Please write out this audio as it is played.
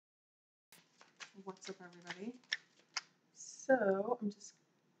What's up, everybody? So I'm just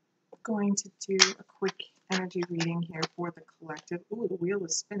going to do a quick energy reading here for the collective. Ooh, the wheel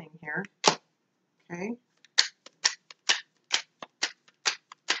is spinning here. Okay.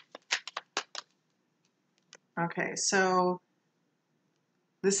 Okay, so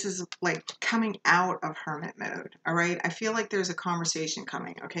this is like coming out of hermit mode, all right? I feel like there's a conversation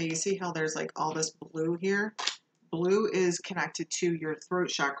coming, okay? You see how there's like all this blue here? Blue is connected to your throat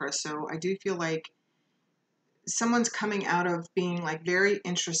chakra, so I do feel like someone's coming out of being like very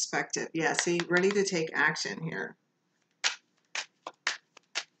introspective. Yeah, see, ready to take action here.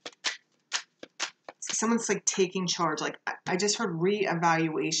 Someone's like taking charge. Like I just heard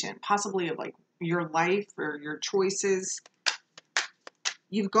reevaluation, possibly of like your life or your choices.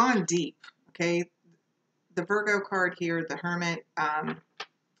 You've gone deep, okay? The Virgo card here, the Hermit,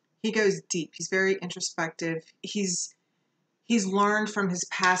 he goes deep. He's very introspective. He's learned from his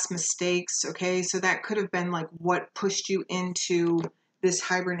past mistakes, okay? So that could have been like what pushed you into this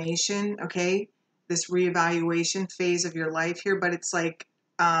hibernation, okay? This reevaluation phase of your life here, but it's like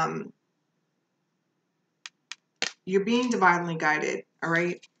you're being divinely guided, all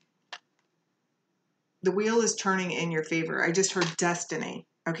right? The wheel is turning in your favor. I just heard destiny,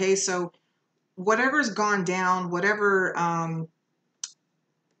 okay? So whatever's gone down, whatever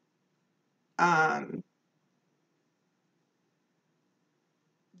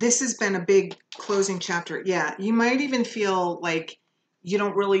this has been a big closing chapter. Yeah, you might even feel like you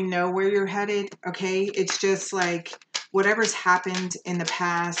don't really know where you're headed, okay? It's just like whatever's happened in the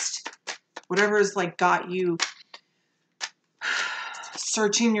past, whatever's like got you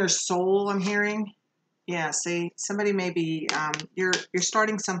searching your soul, I'm hearing. Yeah, see, somebody may be, you're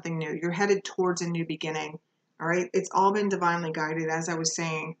starting something new. You're headed towards a new beginning, all right? It's all been divinely guided, as I was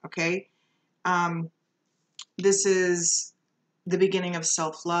saying, okay? This is the beginning of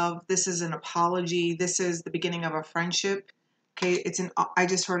self-love. This is an apology. This is the beginning of a friendship, okay? I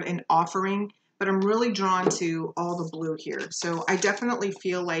just heard an offering, but I'm really drawn to all the blue here. So I definitely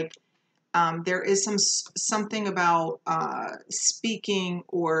feel like there is something about speaking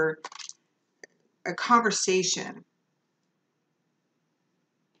or a conversation.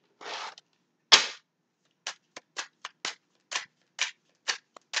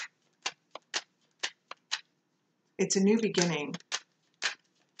 It's a new beginning.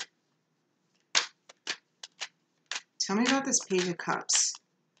 Tell me about this Page of Cups.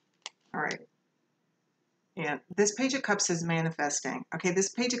 All right. Yeah, this Page of Cups is manifesting. Okay, this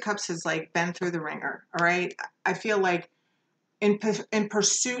Page of Cups has like been through the ringer. All right. I feel like in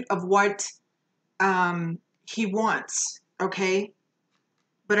pursuit of what he wants. Okay.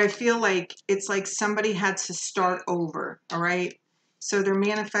 But I feel like it's like somebody had to start over. All right. So they're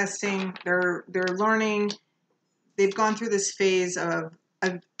manifesting. They're learning. They've gone through this phase of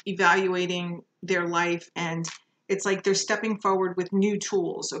evaluating their life, and it's like they're stepping forward with new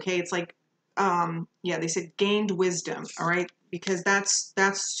tools. Okay, it's like yeah, they said gained wisdom. All right, because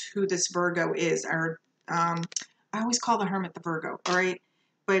that's who this Virgo is. Or I always call the Hermit the Virgo. All right,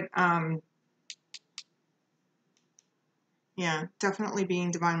 but yeah, definitely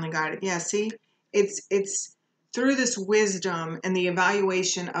being divinely guided. Yeah, see, it's through this wisdom and the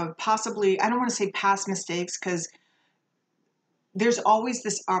evaluation of possibly, I don't want to say past mistakes, because there's always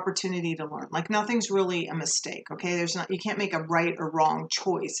this opportunity to learn. Like nothing's really a mistake, okay? You can't make a right or wrong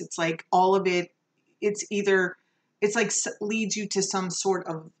choice. It's like all of it, it's like leads you to some sort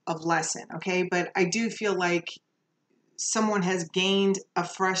of lesson, okay? But I do feel like someone has gained a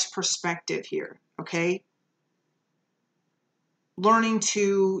fresh perspective here, okay? Learning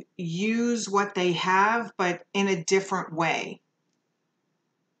to use what they have, but in a different way.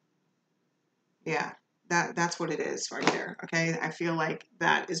 Yeah, that's what it is right there, okay? I feel like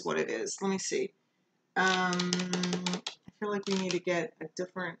that is what it is. Let me see. I feel like we need to get a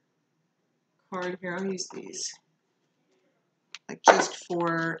different card here. I'll use these, like just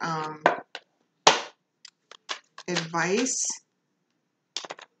for advice.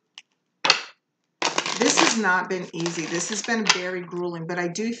 This has not been easy. This has been very grueling, but I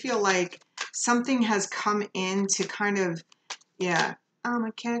do feel like something has come in to kind of, yeah, I'm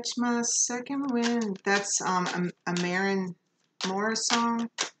gonna catch my second wind. That's a Maren Morris song,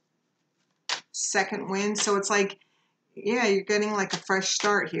 Second Wind. So it's like, yeah, you're getting like a fresh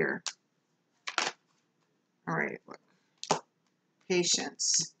start here. All right, look.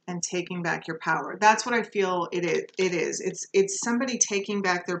 Patience and taking back your power. That's what I feel it is. It's somebody taking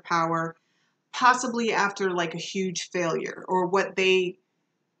back their power, possibly after like a huge failure or what they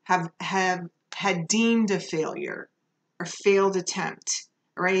have had deemed a failure or failed attempt,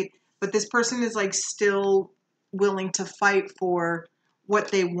 right? But this person is like still willing to fight for what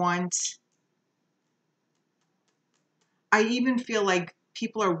they want I even feel like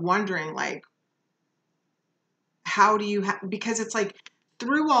people are wondering, like, how do you because it's like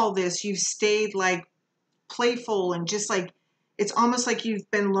through all this you've stayed like playful and just like it's almost like you've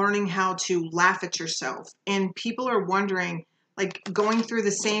been learning how to laugh at yourself, and people are wondering, like, going through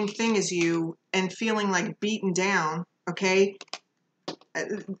the same thing as you and feeling like beaten down. Okay,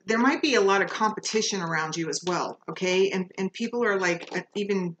 there might be a lot of competition around you as well. Okay, and people are like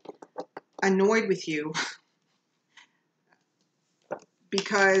even annoyed with you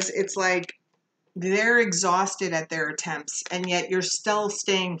because it's like they're exhausted at their attempts, and yet you're still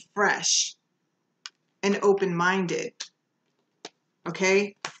staying fresh and open-minded.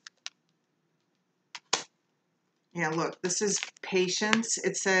 Okay? Yeah, look, this is patience.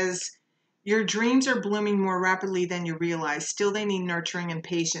 It says, your dreams are blooming more rapidly than you realize. Still, they need nurturing and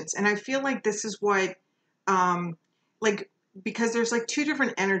patience. And I feel like this is what, like, because there's like two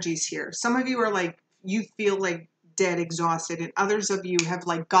different energies here. Some of you are like, you feel like dead, exhausted, and others of you have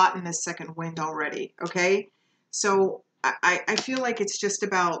like gotten a second wind already. Okay? So I feel like it's just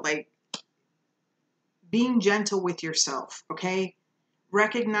about like being gentle with yourself. Okay?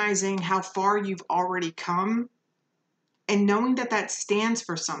 Recognizing how far you've already come and knowing that that stands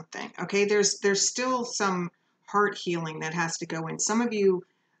for something. Okay, there's still some heart healing that has to go in. Some of you,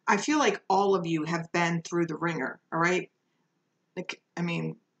 I feel like all of you have been through the ringer. All right, like, I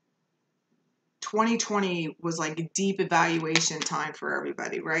mean, 2020 was like a deep evaluation time for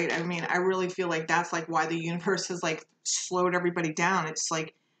everybody, right? I mean, I really feel like that's like why the universe has like slowed everybody down. It's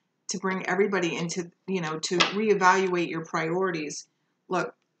like to bring everybody into, to reevaluate your priorities.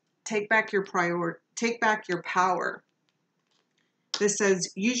 Look, take back your power. This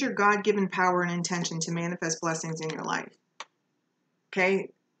says, use your God-given power and intention to manifest blessings in your life. Okay?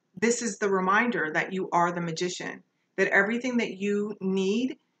 This is the reminder that you are the magician, that everything that you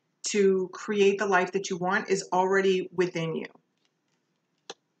need to create the life that you want is already within you.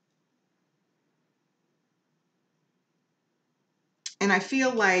 And I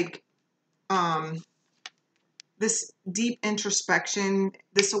feel like this deep introspection,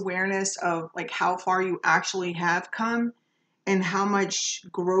 this awareness of like how far you actually have come and how much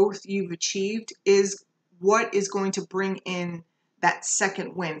growth you've achieved is what is going to bring in that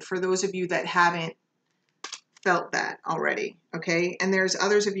second wind for those of you that haven't felt that already. Okay, and there's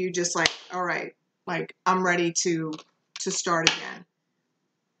others of you just like, all right, like, I'm ready to start again.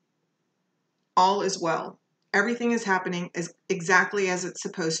 All is well. Everything is happening as exactly as it's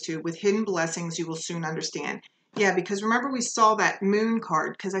supposed to. With hidden blessings you will soon understand. Yeah, because remember we saw that moon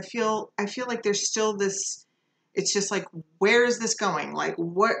card, because I feel like there's still this, it's just like, where is this going? Like,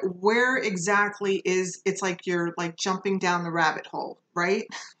 where exactly is, it's like you're like jumping down the rabbit hole, right?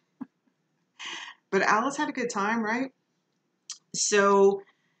 But Alice had a good time, right? So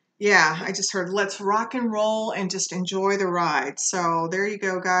yeah, I just heard, let's rock and roll and just enjoy the ride. So there you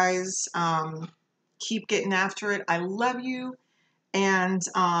go, guys. Keep getting after it. I love you. And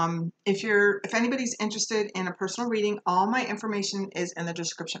if anybody's interested in a personal reading, all my information is in the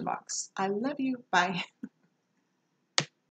description box. I love you. Bye.